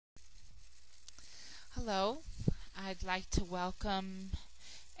Hello, I'd like to welcome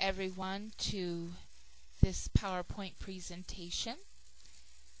everyone to this PowerPoint presentation.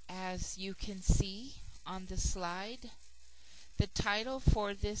 As you can see on the slide, the title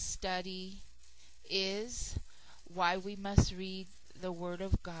for this study is Why We Must Read the Word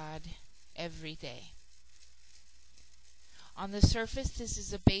of God Every Day. On the surface, this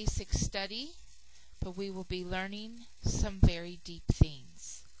is a basic study, but we will be learning some very deep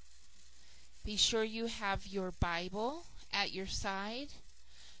things. Be sure you have your Bible at your side.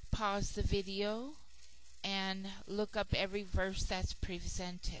 Pause the video and look up every verse that's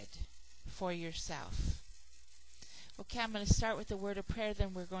presented for yourself. Okay, I'm going to start with a word of prayer,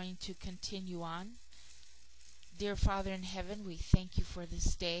 then we're going to continue on. Dear Father in heaven, we thank you for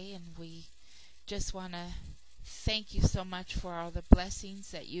this day, and we just want to thank you so much for all the blessings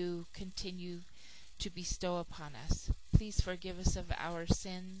that you continue to bestow upon us. Please forgive us of our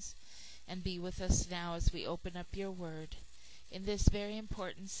sins and be with us now as we open up your word in this very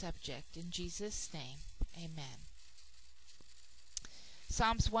important subject. In Jesus' name, amen.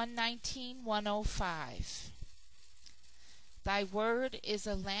 Psalms 119:105. Thy word is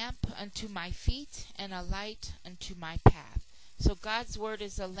a lamp unto my feet and a light unto my path. So God's word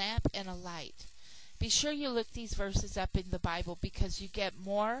is a lamp and a light. Be sure you look these verses up in the Bible because you get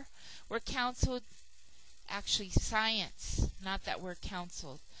more. We're counseled, actually science, not that we're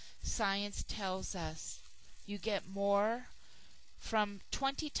counseled. Science tells us you get more, from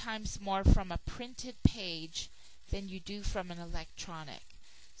 20 times more from a printed page than you do from an electronic.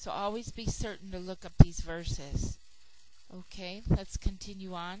 So always be certain to look up these verses. Okay, let's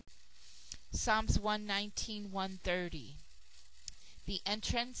continue on. Psalms 119:130. The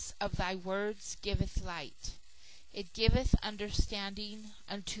entrance of thy words giveth light. It giveth understanding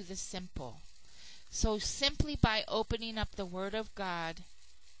unto the simple. So simply by opening up the Word of God,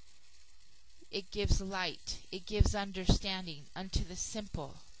 it gives light. It gives understanding unto the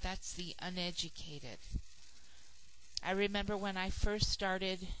simple. That's the uneducated. I remember when I first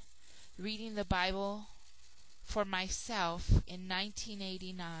started reading the Bible for myself in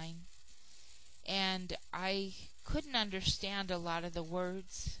 1989, and I couldn't understand a lot of the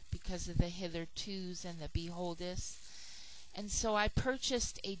words because of the hithertos and the beholdest. And so I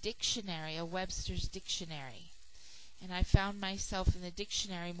purchased a dictionary, a Webster's dictionary. And I found myself in the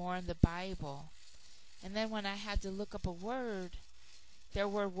dictionary more in the Bible. And then when I had to look up a word, there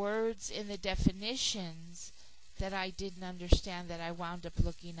were words in the definitions that I didn't understand that I wound up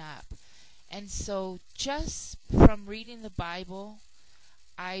looking up. And so just from reading the Bible,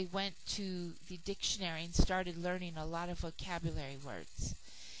 I went to the dictionary and started learning a lot of vocabulary words.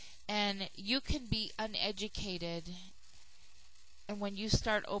 And you can be uneducated, and when you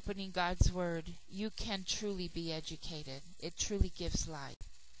start opening God's Word, you can truly be educated. It truly gives light.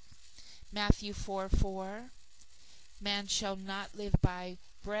 Matthew 4:4. Man shall not live by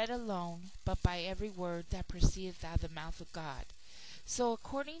bread alone, but by every word that proceedeth out of the mouth of God. So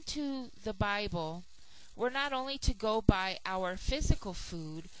according to the Bible, we're not only to go by our physical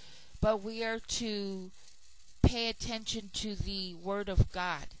food, but we are to pay attention to the Word of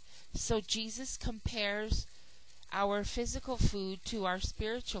God. So Jesus compares our physical food to our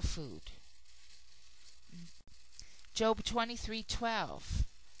spiritual food. Job 23:12.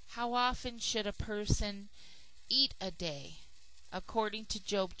 How often should a person eat a day? According to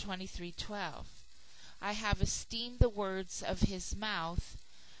Job 23:12. I have esteemed the words of his mouth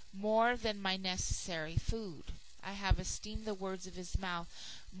more than my necessary food. I have esteemed the words of his mouth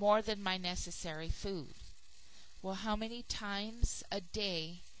more than my necessary food. Well, how many times a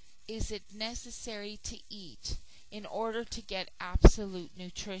day is it necessary to eat in order to get absolute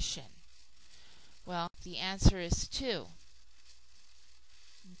nutrition? Well, the answer is 2.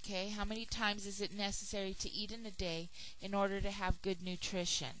 Okay, how many times is it necessary to eat in a day in order to have good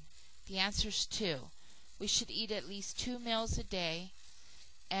nutrition? The answer is 2. We should eat at least 2 meals a day,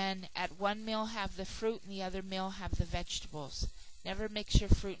 and at one meal have the fruit and the other meal have the vegetables. Never mix your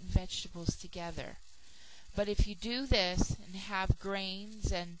fruit and vegetables together. But if you do this and have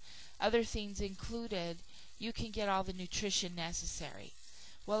grains and other things included, you can get all the nutrition necessary.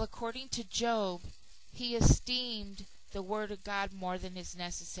 Well, according to Job, he esteemed the Word of God more than his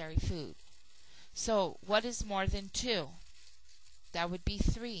necessary food. So, what is more than 2? That would be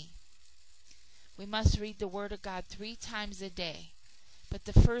 3. We must read the Word of God 3 times a day, but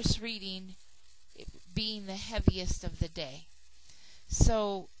the first reading being the heaviest of the day.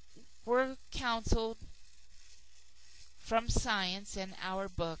 So, we're counseled from science and our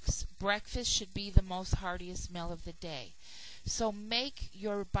books, breakfast should be the most heartiest meal of the day. So make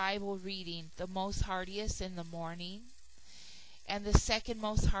your Bible reading the most heartiest in the morning, and the second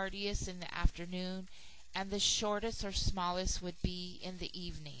most heartiest in the afternoon, and the shortest or smallest would be in the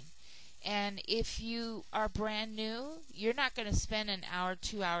evening. And if you are brand new, you're not going to spend an hour,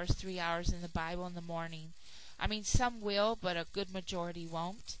 2 hours, 3 hours in the Bible in the morning. I mean, some will, but a good majority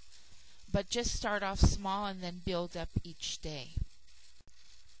won't. But just start off small and then build up each day.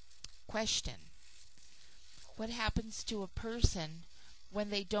 Question: what happens to a person when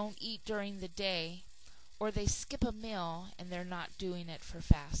they don't eat during the day, or they skip a meal and they're not doing it for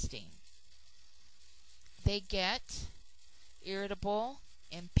fasting? They get irritable,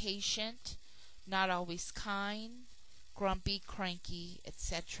 impatient, not always kind, grumpy, cranky,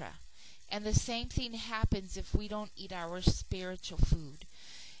 etc. And the same thing happens if we don't eat our spiritual food.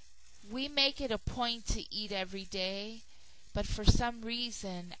 We make it a point to eat every day, but for some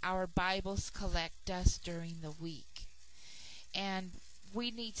reason our Bibles collect dust during the week. And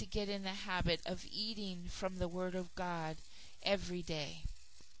we need to get in the habit of eating from the Word of God every day.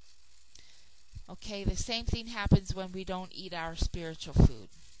 Okay, the same thing happens when we don't eat our spiritual food.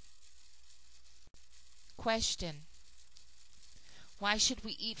 Question: why should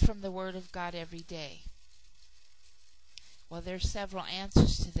we eat from the Word of God every day? Well, there's several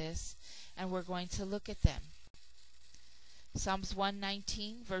answers to this, and we're going to look at them. Psalms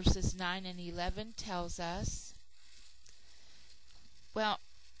 119, verses 9 and 11 tells us, well,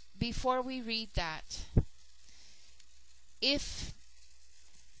 before we read that, if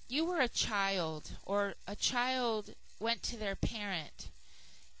you were a child, or a child went to their parent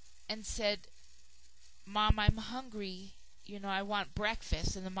and said, "Mom, I'm hungry, I want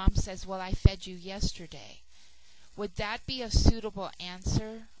breakfast," and the mom says, "Well, I fed you yesterday," would that be a suitable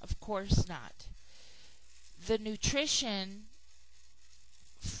answer? Of course not. The nutrition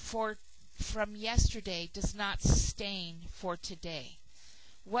from yesterday does not sustain for today.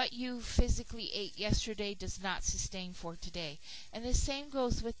 What you physically ate yesterday does not sustain for today. And the same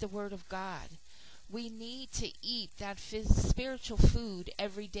goes with the Word of God. We need to eat that spiritual food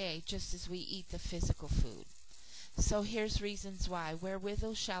every day, just as we eat the physical food. So here's reasons why.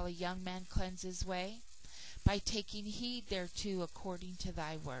 Wherewithal shall a young man cleanse his way? By taking heed thereto according to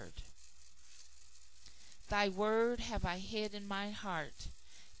thy word. Thy word have I hid in my heart,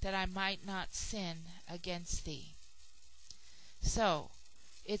 that I might not sin against thee. So,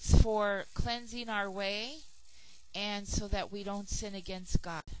 it's for cleansing our way, and so that we don't sin against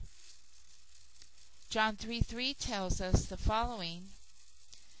God. John 3:3 tells us the following: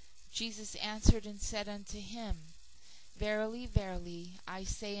 Jesus answered and said unto him, Verily, verily, I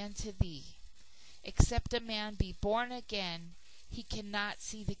say unto thee, except a man be born again, he cannot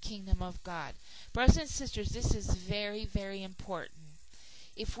see the kingdom of God. Brothers and sisters, this is very, very important.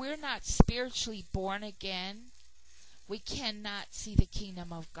 If we're not spiritually born again, we cannot see the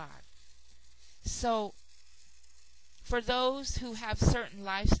kingdom of God. So, for those who have certain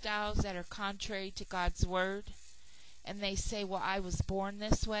lifestyles that are contrary to God's word, and they say, well, I was born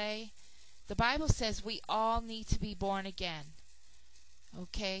this way, the Bible says we all need to be born again.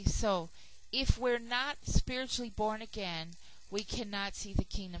 Okay, so if we're not spiritually born again, we cannot see the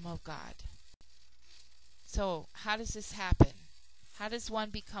kingdom of God. So, how does this happen? How does one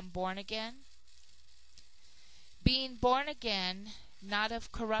become born again? Being born again, not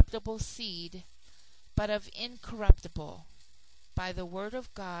of corruptible seed, but of incorruptible, by the word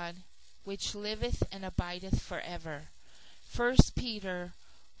of God, which liveth and abideth forever. 1 Peter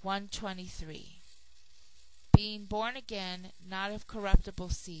 1:23. Being born again, not of corruptible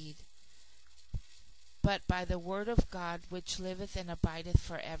seed, but by the word of God, which liveth and abideth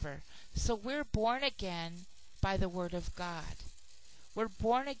forever. So we're born again by the word of God. We're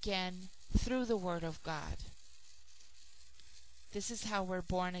born again through the word of God. This is how we're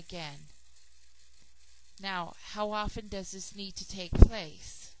born again. Now, how often does this need to take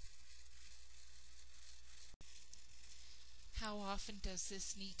place? How often does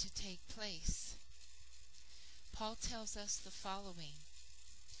this need to take place? Paul tells us the following: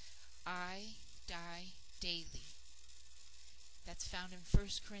 I die daily. That's found in 1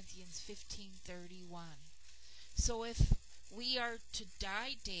 Corinthians 15:31. So if we are to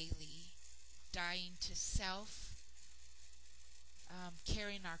die daily, dying to self,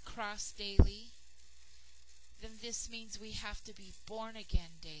 carrying our cross daily, then this means we have to be born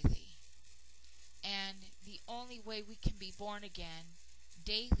again daily. And the only way we can be born again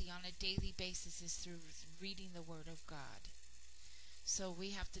daily, on a daily basis, is through reading the Word of God. So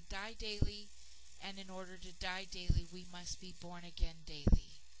we have to die daily, and in order to die daily, we must be born again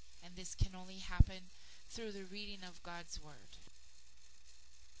daily. And this can only happen through the reading of God's Word.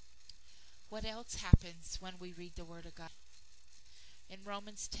 What else happens when we read the Word of God? In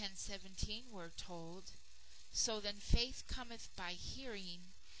Romans 10:17, we're told, So then faith cometh by hearing,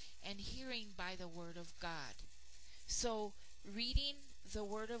 and hearing by the word of God. So reading the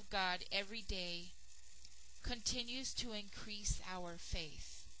word of God every day continues to increase our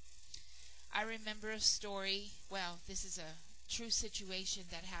faith. I remember a story, well, this is a true situation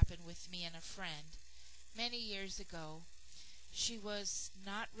that happened with me and a friend many years ago. She was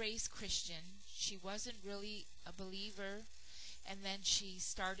not raised Christian. She wasn't really a believer. And then she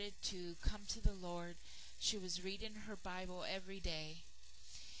started to come to the Lord. She was reading her Bible every day.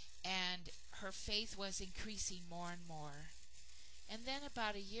 And her faith was increasing more and more. And then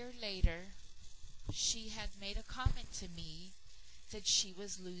about a year later, she had made a comment to me that she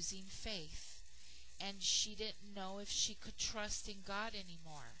was losing faith. And she didn't know if she could trust in God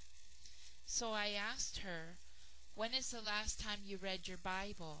anymore. So I asked her, when is the last time you read your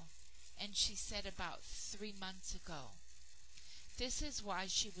Bible? And she said about 3 months ago. This is why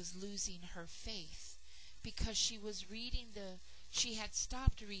she was losing her faith, because she had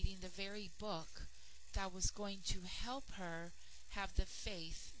stopped reading the very book that was going to help her have the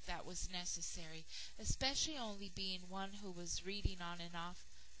faith that was necessary, especially only being one who was reading on and off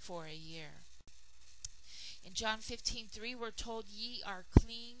for a year. In John 15:3, we're told, ye are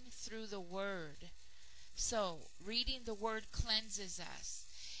clean through the word. So, reading the word cleanses us.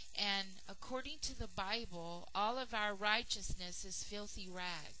 And according to the Bible, all of our righteousness is filthy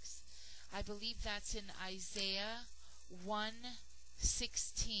rags. I believe that's in Isaiah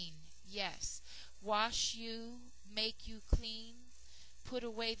 1:16. Yes. Wash you, make you clean, put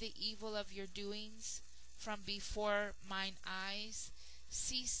away the evil of your doings from before mine eyes,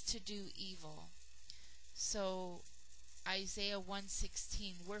 cease to do evil. So, Isaiah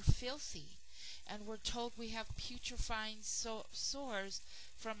 1:16, we're filthy. And we're told we have putrefying sores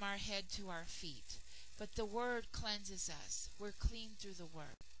from our head to our feet. But the word cleanses us. We're clean through the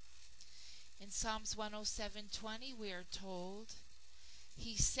word. In Psalms 107:20, we are told,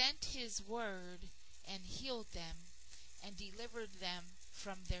 he sent his word and healed them and delivered them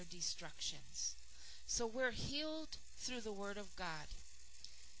from their destructions. So we're healed through the word of God.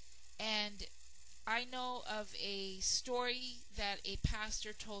 And I know of a story that a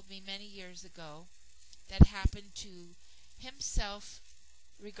pastor told me many years ago that happened to himself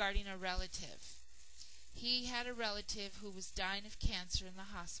regarding a relative. He had a relative who was dying of cancer in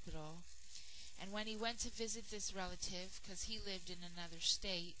the hospital, and when he went to visit this relative, because he lived in another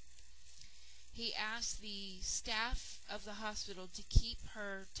state, he asked the staff of the hospital to keep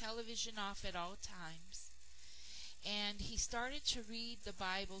her television off at all times. And he started to read the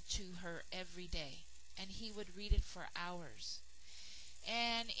Bible to her every day. And he would read it for hours.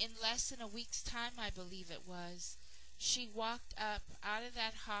 And in less than a week's time, I believe it was, she walked up out of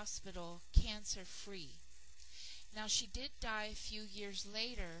that hospital cancer-free. Now, she did die a few years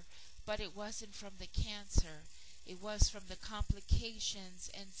later, but it wasn't from the cancer. It was from the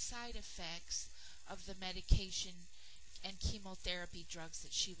complications and side effects of the medication and chemotherapy drugs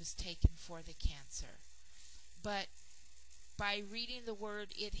that she was taking for the cancer. But by reading the word,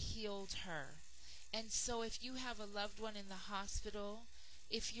 it healed her. And so if you have a loved one in the hospital,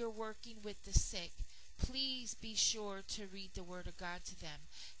 if you're working with the sick, please be sure to read the word of God to them.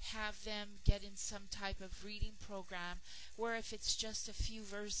 Have them get in some type of reading program where if it's just a few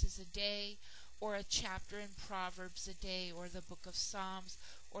verses a day, or a chapter in Proverbs a day, or the book of Psalms,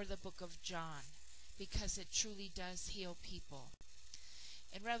 or the book of John, because it truly does heal people.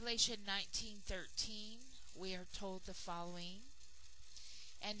 In Revelation 19:13, we are told the following,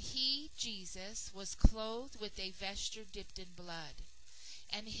 and he, Jesus, was clothed with a vesture dipped in blood,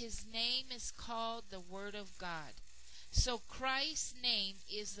 and his name is called the Word of God. So Christ's name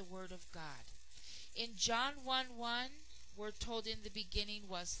is the Word of God. In John 1:1, we're told in the beginning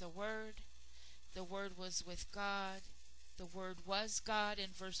was the Word was with God, the Word was God.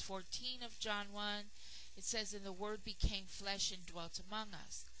 In verse 14 of John 1, it says, and the Word became flesh and dwelt among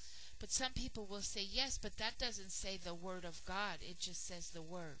us. But some people will say, yes, but that doesn't say the Word of God. It just says the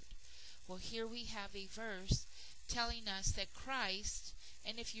Word. Well, here we have a verse telling us that Christ,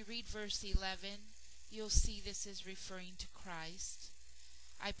 and if you read verse 11, you'll see this is referring to Christ.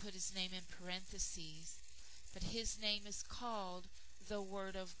 I put his name in parentheses, but his name is called the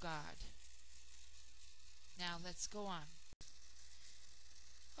Word of God. Now let's go on.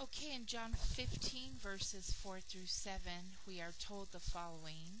 Okay, in John 15, verses 4-7, we are told the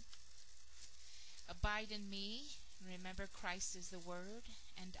following. Abide in me, remember Christ is the Word,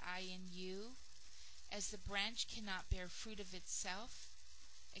 and I in you. As the branch cannot bear fruit of itself,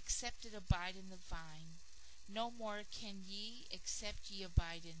 except it abide in the vine, no more can ye, except ye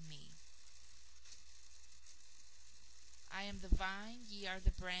abide in me. I am the vine, ye are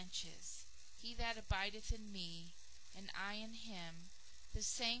the branches. He that abideth in me, and I in him, The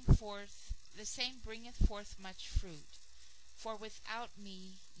same bringeth forth much fruit. For without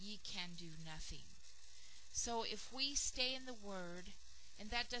me ye can do nothing. So if we stay in the Word, and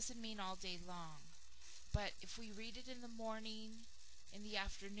that doesn't mean all day long, but if we read it in the morning, in the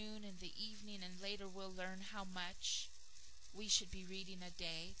afternoon, in the evening, and later we'll learn how much we should be reading a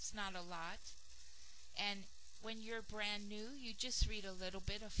day. It's not a lot. And when you're brand new, you just read a little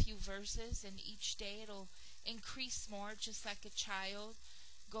bit, a few verses, and each day it'll increase more, just like a child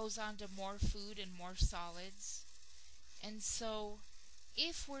goes on to more food and more solids. And so,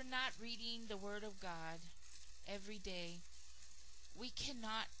 if we're not reading the Word of God every day, we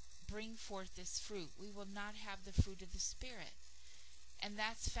cannot bring forth this fruit. We will not have the fruit of the Spirit. And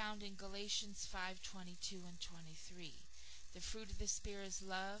that's found in Galatians 5:22 and 23. The fruit of the Spirit is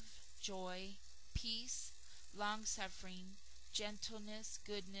love, joy, peace, long-suffering, gentleness,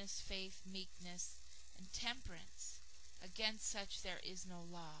 goodness, faith, meekness, and temperance. Against such there is no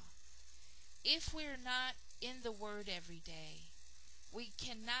law. If we're not in the Word every day, we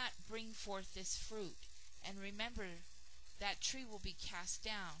cannot bring forth this fruit. And remember, that tree will be cast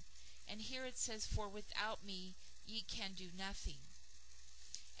down. And here it says, for without me ye can do nothing.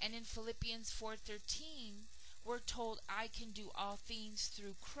 And in Philippians 4:13, we're told, I can do all things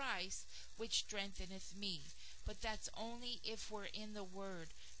through Christ, which strengtheneth me. But that's only if we're in the Word.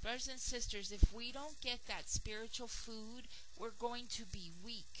 Brothers and sisters, if we don't get that spiritual food, we're going to be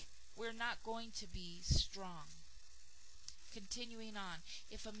weak. We're not going to be strong. Continuing on,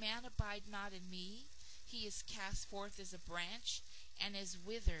 if a man abide not in me, he is cast forth as a branch, and is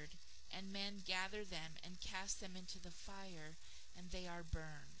withered, and men gather them, and cast them into the fire, and they are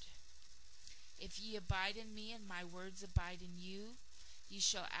burned. If ye abide in me, and my words abide in you, ye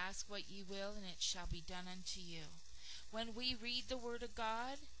shall ask what ye will, and it shall be done unto you. When we read the Word of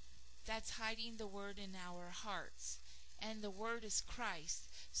God, that's hiding the Word in our hearts. And the Word is Christ.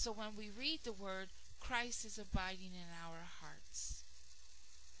 So when we read the Word, Christ is abiding in our hearts.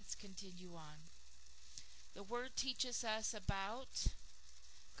 Let's continue on. The Word teaches us about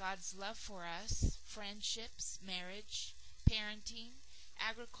God's love for us, friendships, marriage, parenting,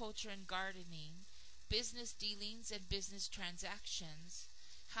 agriculture and gardening, business dealings and business transactions,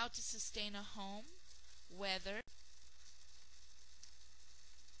 how to sustain a home, weather,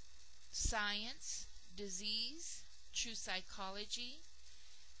 science, disease, true psychology,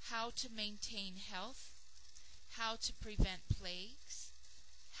 how to maintain health, how to prevent plagues,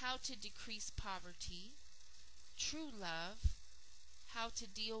 how to decrease poverty, true love, how to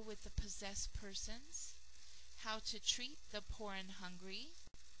deal with the possessed persons, how to treat the poor and hungry.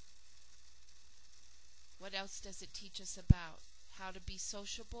 What else does it teach us about? How to be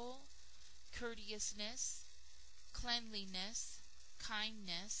sociable, courteousness, cleanliness,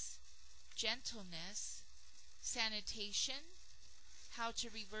 kindness, gentleness, sanitation, how to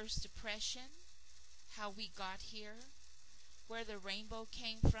reverse depression, how we got here, where the rainbow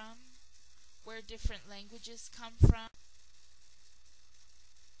came from, where different languages come from,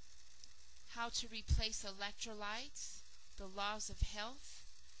 how to replace electrolytes, the laws of health,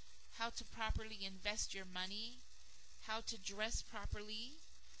 how to properly invest your money, how to dress properly,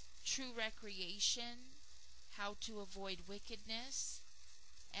 true recreation, how to avoid wickedness.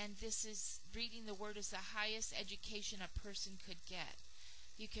 And this is, reading the Word is the highest education a person could get.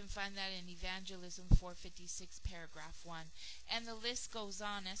 You can find that in Evangelism 456, paragraph 1. And the list goes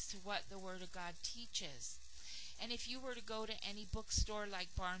on as to what the Word of God teaches. And if you were to go to any bookstore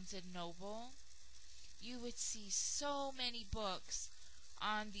like Barnes & Noble, you would see so many books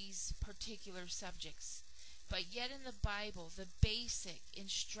on these particular subjects. But yet in the Bible, the basic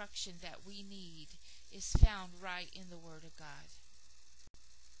instruction that we need is found right in the Word of God.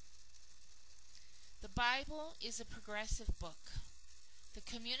 The Bible is a progressive book. The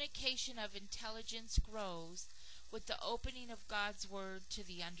communication of intelligence grows with the opening of God's Word to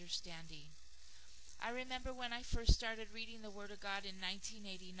the understanding. I remember when I first started reading the Word of God in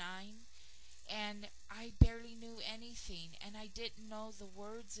 1989, and I barely knew anything, and I didn't know the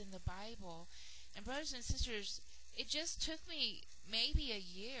words in the Bible. And brothers and sisters, it just took me maybe a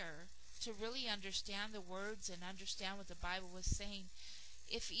year to really understand the words and understand what the Bible was saying,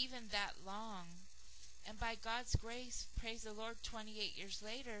 if even that long. And by God's grace, praise the Lord, 28 years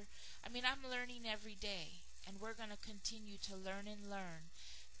later, I'm learning every day, and we're going to continue to learn and learn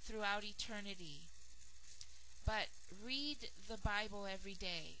throughout eternity. But read the Bible every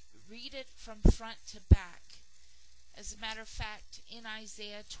day. Read it from front to back. As a matter of fact, in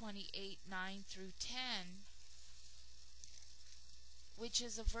Isaiah 28, 9 through 10, which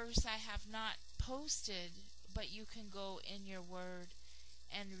is a verse I have not posted, but you can go in your Word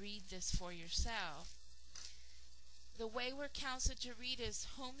and read this for yourself. the way we're counseled to read is,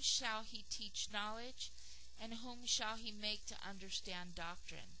 whom shall he teach knowledge, and whom shall he make to understand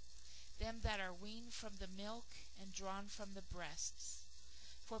doctrine? Them that are weaned from the milk and drawn from the breasts.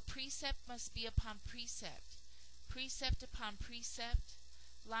 For precept must be upon precept, precept upon precept,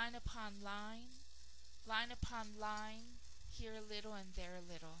 line upon line, line upon line, here a little and there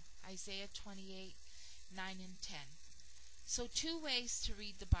a little. Isaiah 28, 9 and 10. So 2 ways to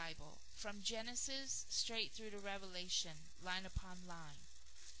read the Bible, from Genesis straight through to Revelation, line upon line,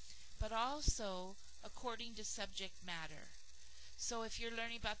 but also according to subject matter. So if you're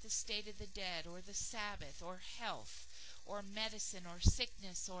learning about the state of the dead, or the Sabbath, or health, or medicine, or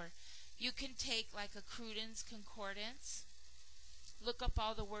sickness, or you can take like a Cruden's Concordance, look up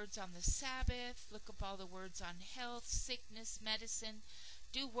all the words on the Sabbath, look up all the words on health, sickness, medicine,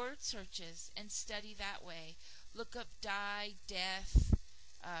 do word searches and study that way. Look up die, death,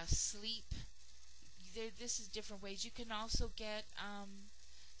 sleep. This is different ways. You can also get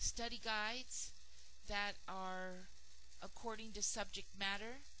study guides that are according to subject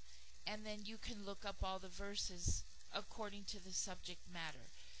matter, and then you can look up all the verses according to the subject matter.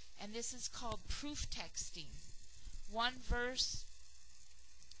 And this is called proof texting. One verse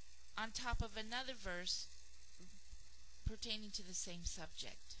on top of another verse pertaining to the same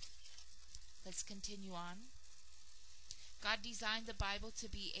subject. Let's continue on. God designed the Bible to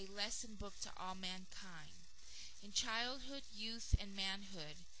be a lesson book to all mankind, in childhood, youth, and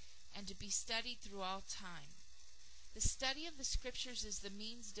manhood, and to be studied through all time. The study of the Scriptures is the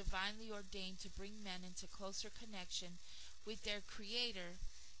means divinely ordained to bring men into closer connection with their Creator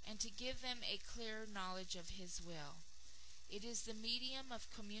and to give them a clearer knowledge of His will. It is the medium of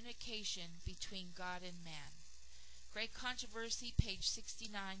communication between God and man. Great Controversy, page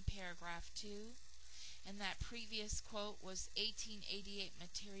 69, paragraph 2. And that previous quote was 1888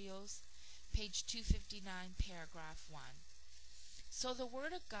 Materials, page 259, paragraph 1. So the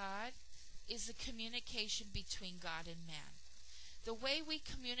Word of God is the communication between God and man. The way we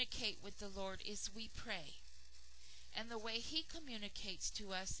communicate with the Lord is we pray. And the way He communicates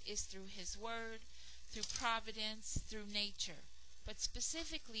to us is through His Word, through providence, through nature, but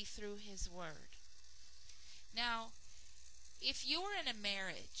specifically through His Word. Now, if you are in a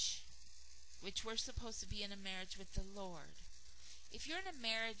marriage, which we're supposed to be in a marriage with the Lord, if you're in a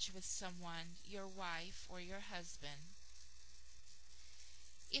marriage with someone, your wife or your husband,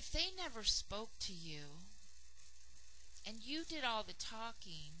 if they never spoke to you and you did all the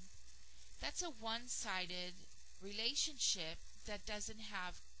talking, that's a one-sided relationship that doesn't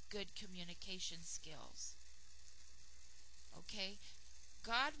have good communication skills. Okay?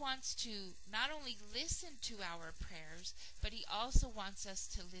 God wants to not only listen to our prayers, but He also wants us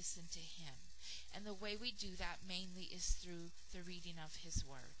to listen to Him. And the way we do that mainly is through the reading of His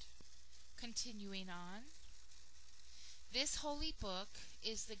Word. Continuing on. This holy book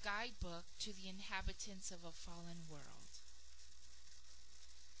is the guidebook to the inhabitants of a fallen world.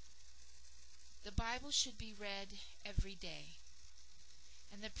 The Bible should be read every day.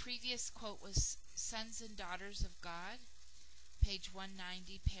 And the previous quote was Sons and Daughters of God, page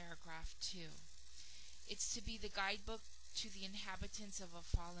 190, paragraph 2. It's to be the guidebook to the inhabitants of a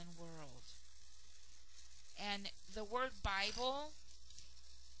fallen world. And the word Bible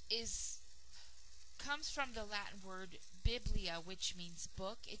comes from the Latin word biblia, which means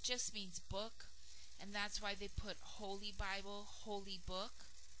book. It just means book, and that's why they put Holy Bible, Holy Book.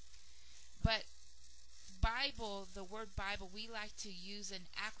 But Bible, the word Bible, we like to use an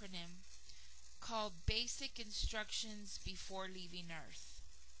acronym called Basic Instructions Before Leaving Earth.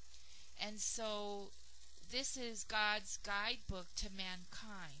 And so this is God's guidebook to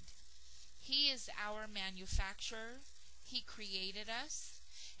mankind. He is our manufacturer. He created us.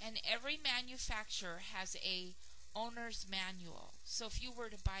 And every manufacturer has a owner's manual. So if you were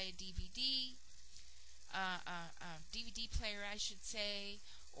to buy a DVD player, I should say,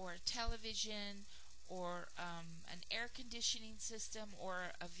 or a television, or an air conditioning system,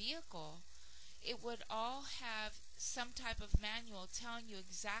 or a vehicle, it would all have some type of manual telling you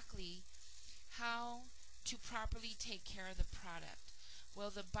exactly how to properly take care of the product. Well,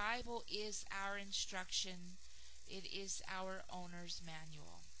 the Bible is our instruction. It is our owner's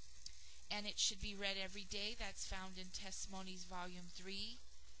manual. And it should be read every day. That's found in Testimonies, Volume 3,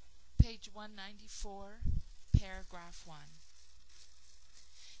 page 194, paragraph 1.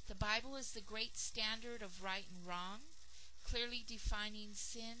 The Bible is the great standard of right and wrong, clearly defining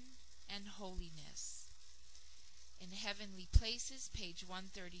sin and holiness. In Heavenly Places, page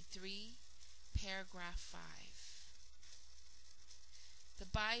 133, paragraph 5. The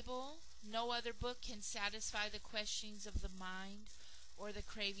Bible, no other book can satisfy the questionings of the mind or the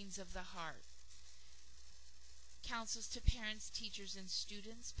cravings of the heart. Counsels to Parents, Teachers, and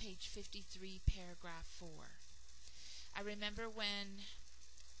Students, page 53, paragraph 4. I remember when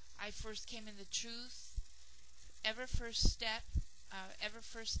I first came in the truth, ever first step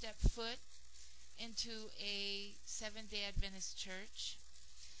foot into a Seventh-day Adventist church.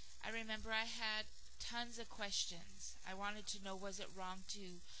 I remember I had tons of questions. I wanted to know, was it wrong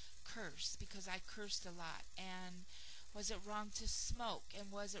to curse? Because I cursed a lot. And was it wrong to smoke?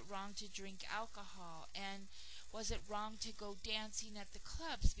 And was it wrong to drink alcohol? And was it wrong to go dancing at the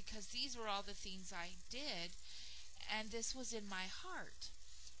clubs? Because these were all the things I did, and this was in my heart.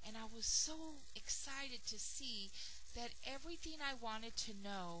 And I was so excited to see that everything I wanted to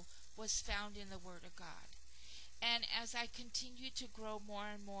know was found in the Word of God. And as I continued to grow more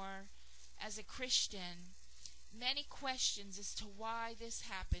and more as a Christian, many questions as to why this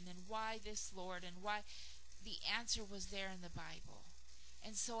happened and why this, Lord, and why, the answer was there in the Bible.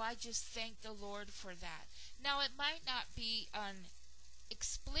 And so I just thank the Lord for that. Now, it might not be an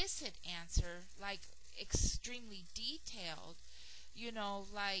explicit answer, like extremely detailed,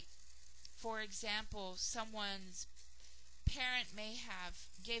 like, for example, someone's parent may have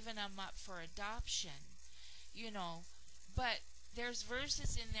given them up for adoption, but there's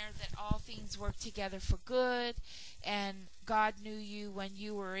verses in there that all things work together for good, and God knew you when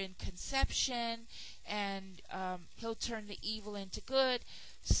you were in conception, and He'll turn the evil into good.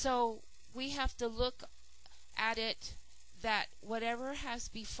 So we have to look at it that whatever has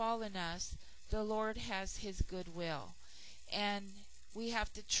befallen us, the Lord has His goodwill, and we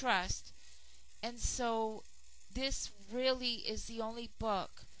have to trust. And so this really is the only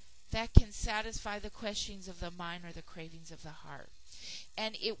book that can satisfy the questions of the mind or the cravings of the heart.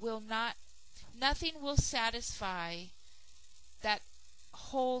 And it will not, nothing will satisfy that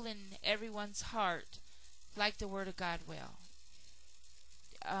hole in everyone's heart like the Word of God will.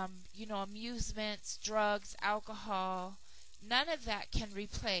 Amusements, drugs, alcohol, none of that can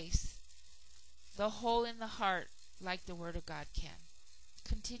replace the hole in the heart like the Word of God can.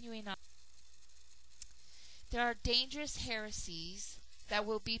 Continuing on. There are dangerous heresies that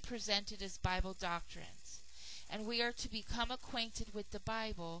will be presented as Bible doctrines, and we are to become acquainted with the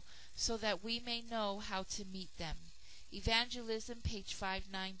Bible so that we may know how to meet them. Evangelism, page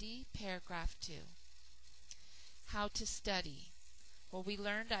 590, paragraph 2. How to study. Well, we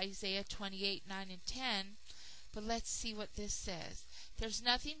learned Isaiah 28, 9, and 10, but let's see what this says. There's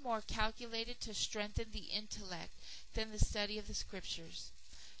nothing more calculated to strengthen the intellect than the study of the Scriptures.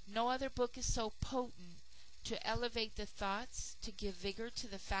 No other book is so potent to elevate the thoughts, to give vigor to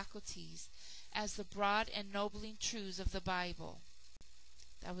the faculties, as the broad and nobling truths of the Bible.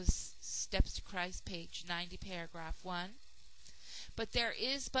 That was Steps to Christ, page 90, paragraph 1. But there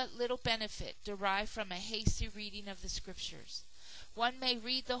is but little benefit derived from a hasty reading of the Scriptures. One may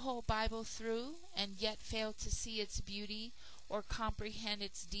read the whole Bible through and yet fail to see its beauty or comprehend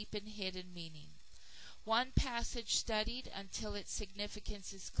its deep and hidden meaning. One passage studied until its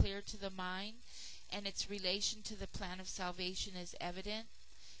significance is clear to the mind and its relation to the plan of salvation is evident,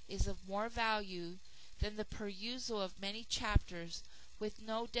 is of more value than the perusal of many chapters with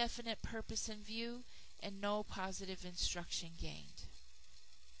no definite purpose in view and no positive instruction gained.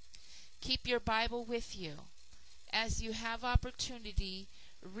 Keep your Bible with you. As you have opportunity,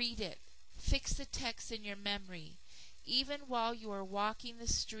 read it. Fix the text in your memory. Even while you are walking the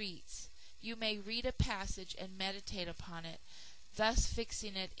streets, you may read a passage and meditate upon it, thus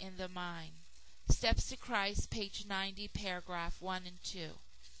fixing it in the mind. Steps to Christ, page 90, paragraph 1 and 2.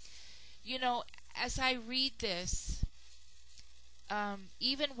 As I read this,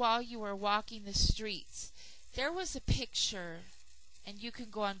 even while you are walking the streets, there was a picture, and you can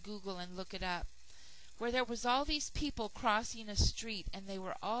go on Google and look it up, where there was all these people crossing a street, and they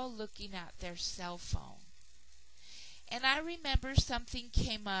were all looking at their cell phone. And I remember something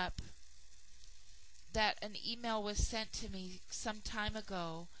came up, that an email was sent to me some time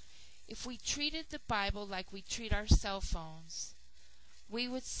ago. If we treated the Bible like we treat our cell phones, we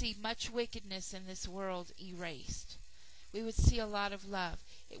would see much wickedness in this world erased. We would see a lot of love.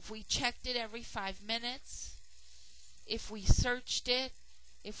 If we checked it every 5 minutes, if we searched it,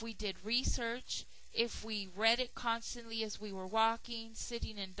 if we did research, if we read it constantly as we were walking,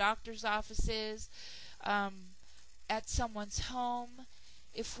 sitting in doctor's offices, at someone's home,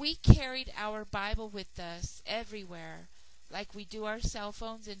 if we carried our Bible with us everywhere like we do our cell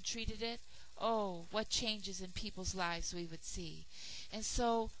phones and treated it, oh, what changes in people's lives we would see. And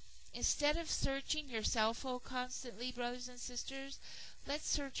so instead of searching your cell phone constantly, brothers and sisters, let's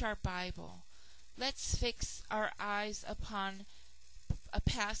search our Bible. Let's fix our eyes upon a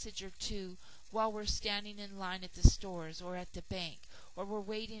passage or two while we're standing in line at the stores or at the bank or we're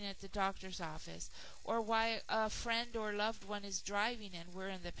waiting at the doctor's office, or why a friend or loved one is driving and we're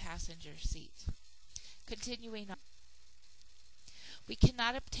in the passenger seat. Continuing on. We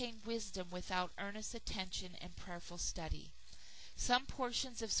cannot obtain wisdom without earnest attention and prayerful study. Some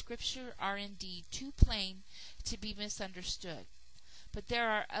portions of Scripture are indeed too plain to be misunderstood, but there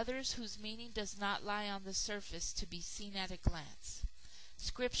are others whose meaning does not lie on the surface to be seen at a glance.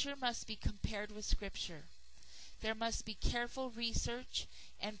 Scripture must be compared with Scripture. There must be careful research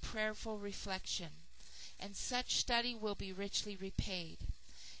and prayerful reflection, and such study will be richly repaid.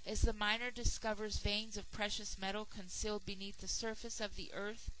 As the miner discovers veins of precious metal concealed beneath the surface of the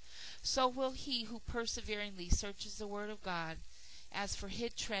earth, so will he who perseveringly searches the Word of God, as for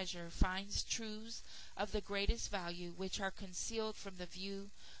hid treasure, finds truths of the greatest value which are concealed from the view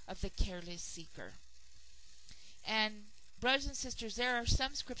of the careless seeker. And brothers and sisters, there are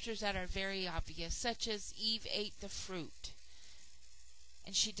some scriptures that are very obvious, such as Eve ate the fruit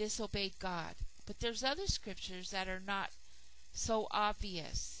and she disobeyed God. But there's other scriptures that are not so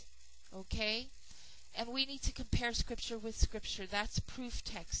obvious, okay? And we need to compare Scripture with Scripture. That's proof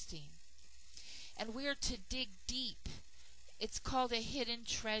texting. And we are to dig deep. It's called a hidden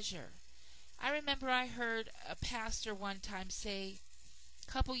treasure. I remember I heard a pastor one time say,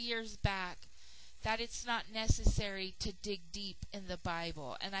 a couple years back, that it's not necessary to dig deep in the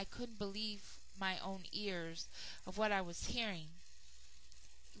Bible. And I couldn't believe my own ears of what I was hearing.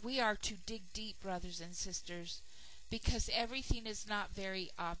 We are to dig deep, brothers and sisters, because everything is not very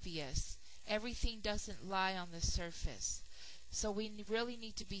obvious. Everything doesn't lie on the surface. So we really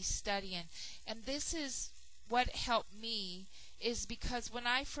need to be studying. And this is what helped me, is because when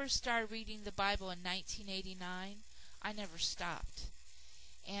I first started reading the Bible in 1989, I never stopped.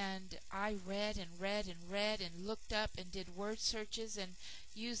 And I read and read and read and looked up and did word searches and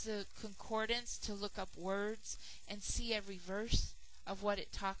used the concordance to look up words and see every verse of what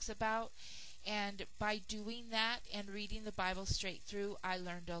it talks about. And by doing that and reading the Bible straight through, I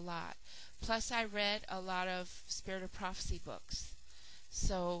learned a lot. Plus, I read a lot of Spirit of Prophecy books.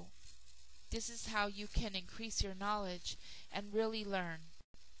 So, this is how you can increase your knowledge and really learn.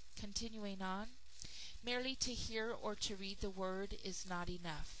 Continuing on. Merely to hear or to read the Word is not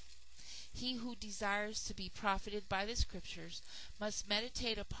enough. He who desires to be profited by the Scriptures must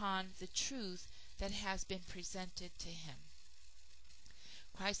meditate upon the truth that has been presented to him.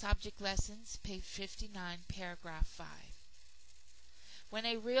 Christ Object Lessons, page 59, paragraph 5. When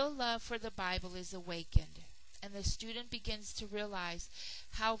a real love for the Bible is awakened, and the student begins to realize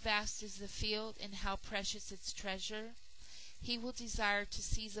how vast is the field and how precious its treasure, he will desire to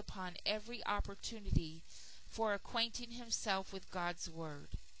seize upon every opportunity for acquainting himself with God's Word.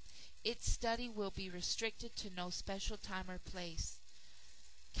 Its study will be restricted to no special time or place.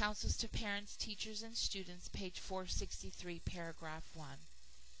 Counsels to Parents, Teachers, and Students, page 463, paragraph 1.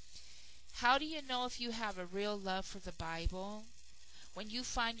 How do you know if you have a real love for the Bible? When you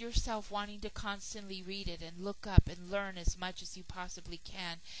find yourself wanting to constantly read it and look up and learn as much as you possibly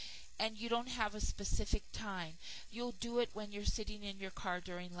can, and you don't have a specific time. You'll do it when you're sitting in your car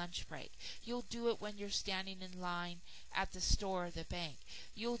during lunch break. You'll do it when you're standing in line at the store or the bank.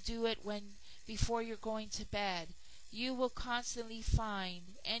 You'll do it before you're going to bed. You will constantly find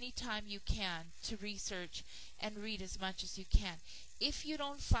any time you can to research and read as much as you can. If you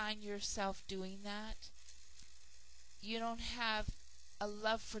don't find yourself doing that, you don't have a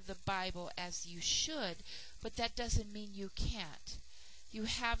love for the Bible as you should, but that doesn't mean you can't. You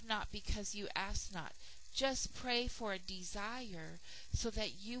have not because you ask not. Just pray for a desire so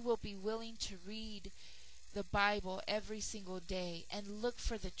that you will be willing to read the Bible every single day and look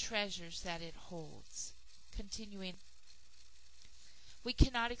for the treasures that it holds. Continuing. We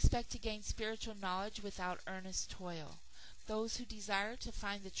cannot expect to gain spiritual knowledge without earnest toil. Those who desire to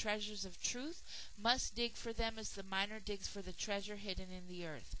find the treasures of truth must dig for them as the miner digs for the treasure hidden in the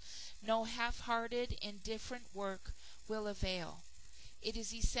earth. No half-hearted, indifferent work will avail. It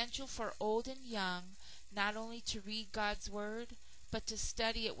is essential for old and young not only to read God's Word, but to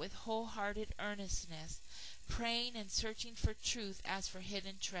study it with wholehearted earnestness, praying and searching for truth as for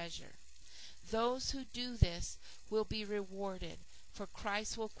hidden treasure. Those who do this will be rewarded, for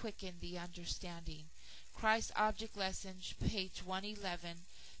Christ will quicken the understanding. Christ Object Lessons, page 111,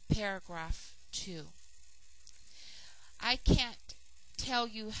 paragraph 2. I can't tell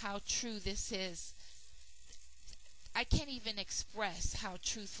you how true this is. I can't even express how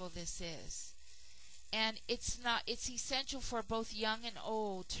truthful this is. And it's essential for both young and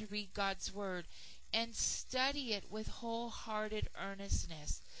old to read God's Word and study it with wholehearted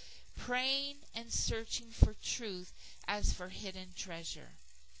earnestness, praying and searching for truth as for hidden treasure.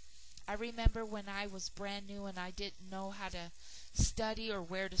 I remember when I was brand new and I didn't know how to study or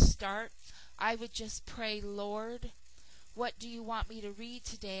where to start, I would just pray, Lord, what do you want me to read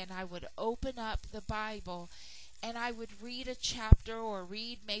today? And I would open up the Bible and I would read a chapter or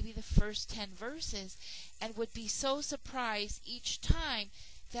read maybe the first 10 verses and would be so surprised each time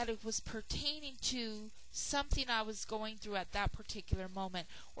that it was pertaining to something I was going through at that particular moment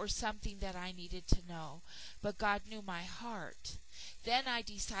or something that I needed to know. But God knew my heart. Then I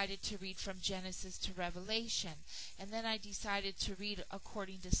decided to read from Genesis to Revelation. And then I decided to read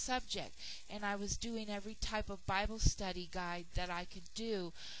according to subject. And I was doing every type of Bible study guide that I could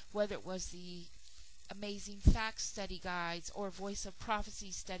do, whether it was the Amazing Facts study guides or Voice of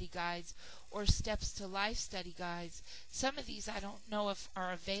Prophecy study guides or Steps to Life study guides. Some of these I don't know if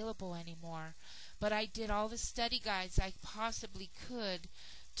are available anymore, but I did all the study guides I possibly could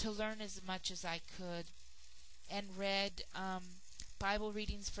to learn as much as I could, and read Bible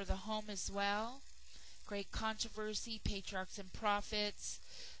readings for the home as well. Great Controversy, Patriarchs and Prophets,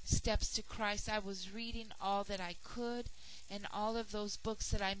 Steps to Christ. I was reading all that I could, and all of those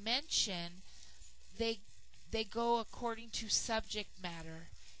books that I mentioned, they go according to subject matter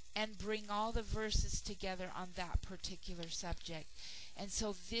and bring all the verses together on that particular subject. And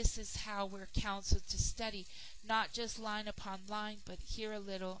so this is how we're counseled to study, not just line upon line, but here a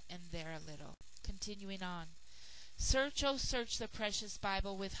little and there a little. Continuing on. Search, oh search the precious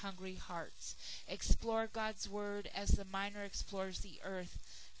Bible with hungry hearts. Explore God's Word as the miner explores the earth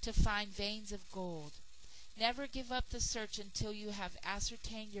to find veins of gold. Never give up the search until you have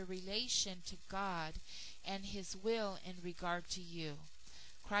ascertained your relation to God and His will in regard to you.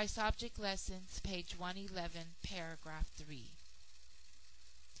 Christ Object Lessons, page 111, paragraph 3.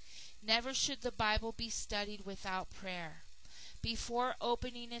 Never should the Bible be studied without prayer. Before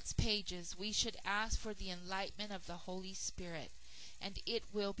opening its pages, we should ask for the enlightenment of the Holy Spirit, and it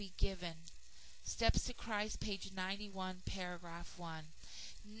will be given. Steps to Christ, page 91, paragraph 1.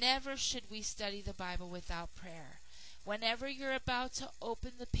 Never should we study the Bible without prayer. Whenever you're about to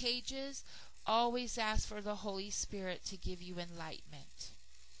open the pages, always ask for the Holy Spirit to give you enlightenment.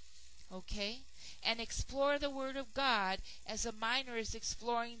 Okay? And explore the Word of God as a miner is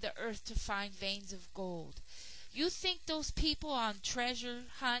exploring the earth to find veins of gold. You think those people on treasure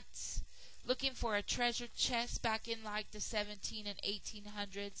hunts, looking for a treasure chest back in like the 17 and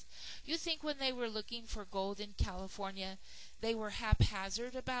 1800s, you think when they were looking for gold in California, they were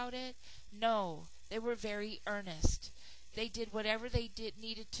haphazard about it? No, they were very earnest. They did whatever they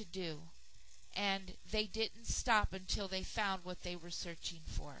needed to do, and they didn't stop until they found what they were searching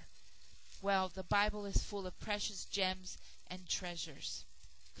for. Well, the Bible is full of precious gems and treasures.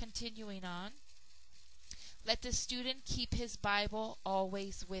 Continuing on. Let the student keep his Bible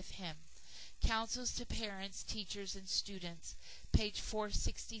always with him. Counsels to Parents, Teachers, and Students, page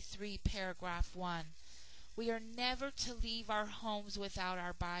 463, paragraph 1. We are never to leave our homes without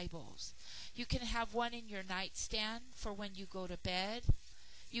our Bibles. You can have one in your nightstand for when you go to bed.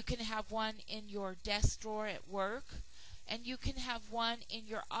 You can have one in your desk drawer at work. And you can have one in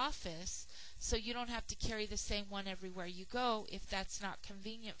your office, so you don't have to carry the same one everywhere you go if that's not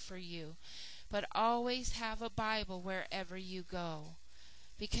convenient for you. But always have a Bible wherever you go,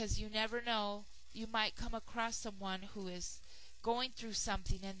 because you never know, you might come across someone who is going through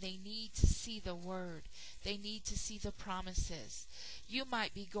something and they need to see the Word. They need to see the promises. You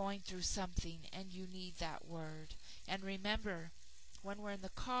might be going through something and you need that Word. And remember, when we're in the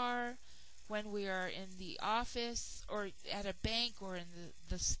car, when we are in the office or at a bank or in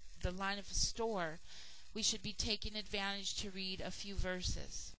the line of a store, we should be taking advantage to read a few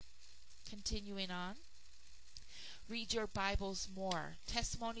verses. Continuing on. Read your Bibles more.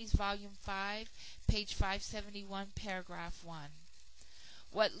 Testimonies, volume 5, page 571, paragraph 1.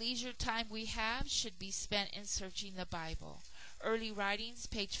 What leisure time we have should be spent in searching the Bible. Early Writings,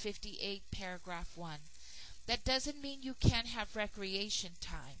 page 58, paragraph 1. That doesn't mean you can't have recreation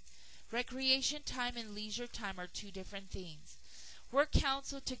time. Recreation time and leisure time are two different things. We're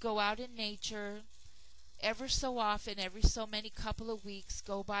counseled to go out in nature ever so often, every so many couple of weeks,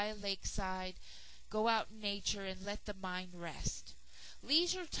 go by a lakeside, go out in nature and let the mind rest.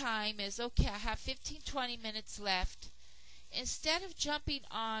 Leisure time is, okay, I have 15-20 minutes left. Instead of jumping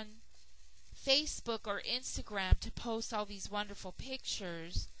on Facebook or Instagram to post all these wonderful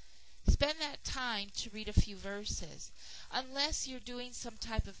pictures, spend that time to read a few verses, unless you're doing some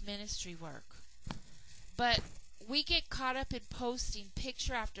type of ministry work. But we get caught up in posting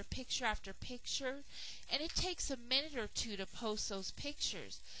picture after picture after picture, and it takes a minute or two to post those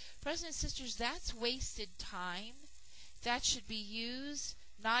pictures. Brothers and sisters, that's wasted time. That should be used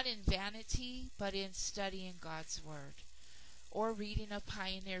not in vanity, but in studying God's Word. or reading a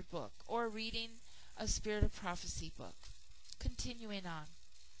pioneer book, or reading a Spirit of Prophecy book. Continuing on.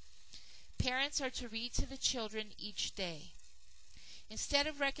 Parents are to read to the children each day. Instead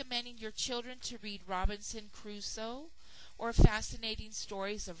of recommending your children to read Robinson Crusoe or fascinating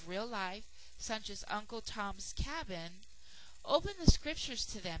stories of real life, such as Uncle Tom's Cabin, open the scriptures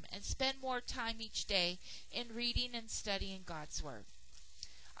to them and spend more time each day in reading and studying God's Word.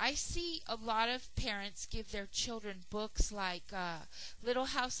 I see a lot of parents give their children books like Little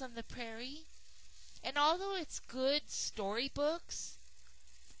House on the Prairie, and although it's good storybooks,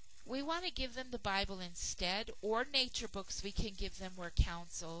 we want to give them the Bible instead, or nature books we can give them were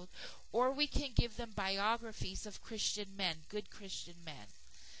counseled, or we can give them biographies of Christian men, good Christian men.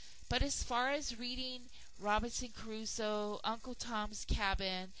 But as far as reading Robinson Crusoe, Uncle Tom's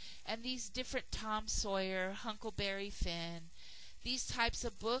Cabin, and these different Tom Sawyer, Huckleberry Finn, these types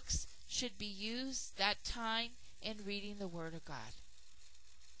of books should be used that time in reading the Word of God.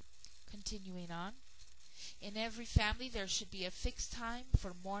 Continuing on. In every family there should be a fixed time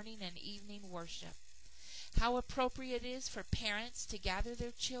for morning and evening worship. How appropriate it is for parents to gather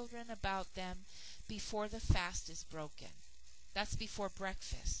their children about them before the fast is broken. That's before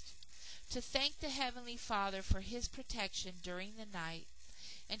breakfast. To thank the Heavenly Father for His protection during the night,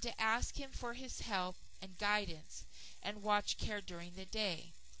 and to ask Him for His help and guidance and watch care during the day.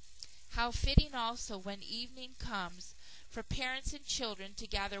 How fitting also when evening comes for parents and children to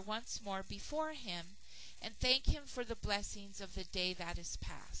gather once more before Him and thank Him for the blessings of the day that is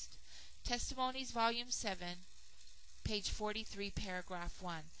past. Testimonies, Volume 7, page 43, paragraph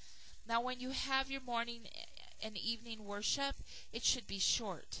 1. Now, when you have your morning and evening worship, it should be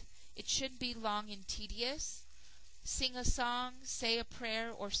short. It shouldn't be long and tedious. Sing a song, say a prayer,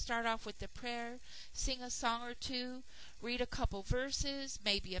 or start off with the prayer, sing a song or two, read a couple verses,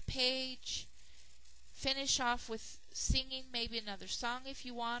 maybe a page. Finish off with singing maybe another song if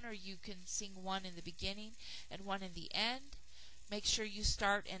you want, or you can sing one in the beginning and one in the end. Make sure you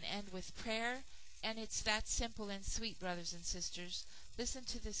start and end with prayer, and it's that simple and sweet, brothers and sisters. Listen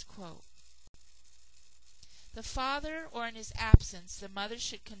to this quote. The father, or in his absence, the mother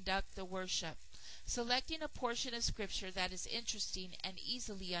should conduct the worship, selecting a portion of Scripture that is interesting and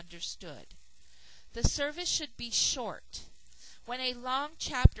easily understood. The service should be short. When a long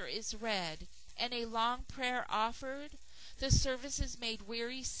chapter is read and a long prayer offered, the service is made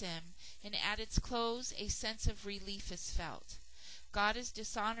wearisome, and at its close a sense of relief is felt. God is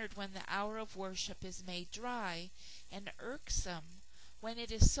dishonored when the hour of worship is made dry and irksome, when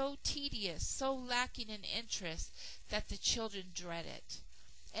it is so tedious, so lacking in interest that the children dread it.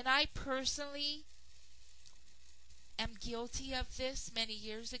 And I personally am guilty of this many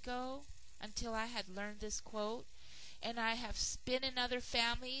years ago until I had learned this quote. And I have been in other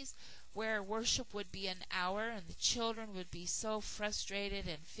families where worship would be an hour and the children would be so frustrated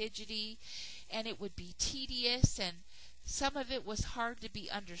and fidgety, and it would be tedious, and some of it was hard to be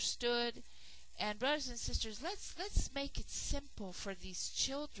understood. And brothers and sisters, let's make it simple for these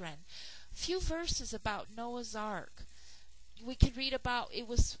children. A few verses about Noah's Ark. We could read about, it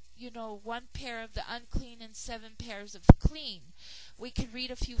was, 1 pair of the unclean and 7 pairs of the clean. We could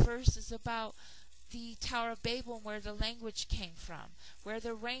read a few verses about the Tower of Babel and where the language came from, where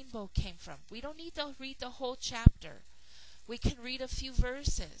the rainbow came from. We don't need to read the whole chapter. We can read a few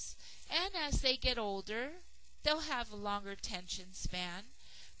verses. And as they get older, they'll have a longer attention span.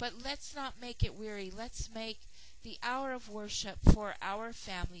 But let's not make it weary. Let's make the hour of worship for our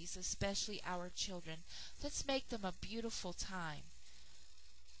families, especially our children. Let's make them a beautiful time.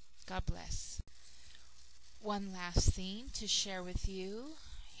 God bless. One last thing to share with you.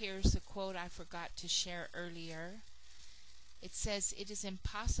 Here's a quote I forgot to share earlier. It says, "It is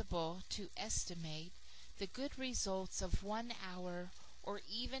impossible to estimate the good results of 1 hour or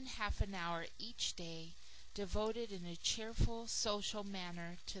even half an hour each day devoted in a cheerful, social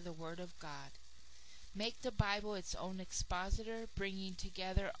manner to the Word of God. Make the Bible its own expositor, bringing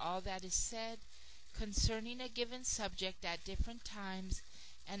together all that is said concerning a given subject at different times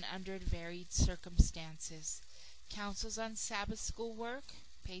and under varied circumstances." Counsels on Sabbath School Work,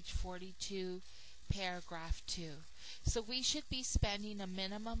 page 42, paragraph 2. So we should be spending a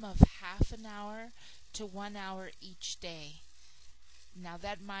minimum of half an hour to 1 hour each day. Now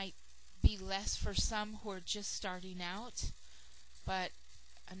that might be less for some who are just starting out, but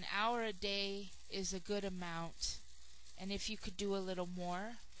an hour a day is a good amount. And if you could do a little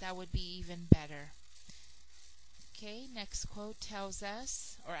more, that would be even better. Okay, next quote tells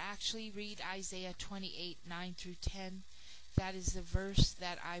us, or actually read Isaiah 28, 9 through 10. That is the verse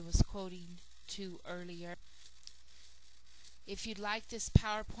that I was quoting to earlier. If you'd like this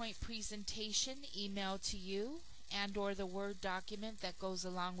PowerPoint presentation emailed to you, and or the Word document that goes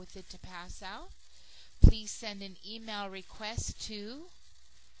along with it to pass out, please send an email request to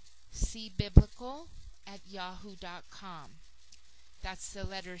cbiblical@yahoo.com. That's the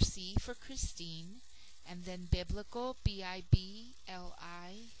letter C for Christine, and then biblical, BIBLICAL,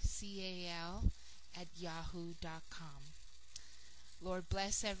 @yahoo.com. Lord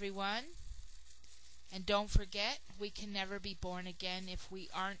bless everyone. And don't forget, we can never be born again if we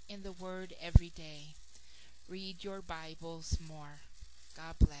aren't in the Word every day. Read your Bibles more.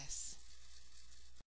 God bless.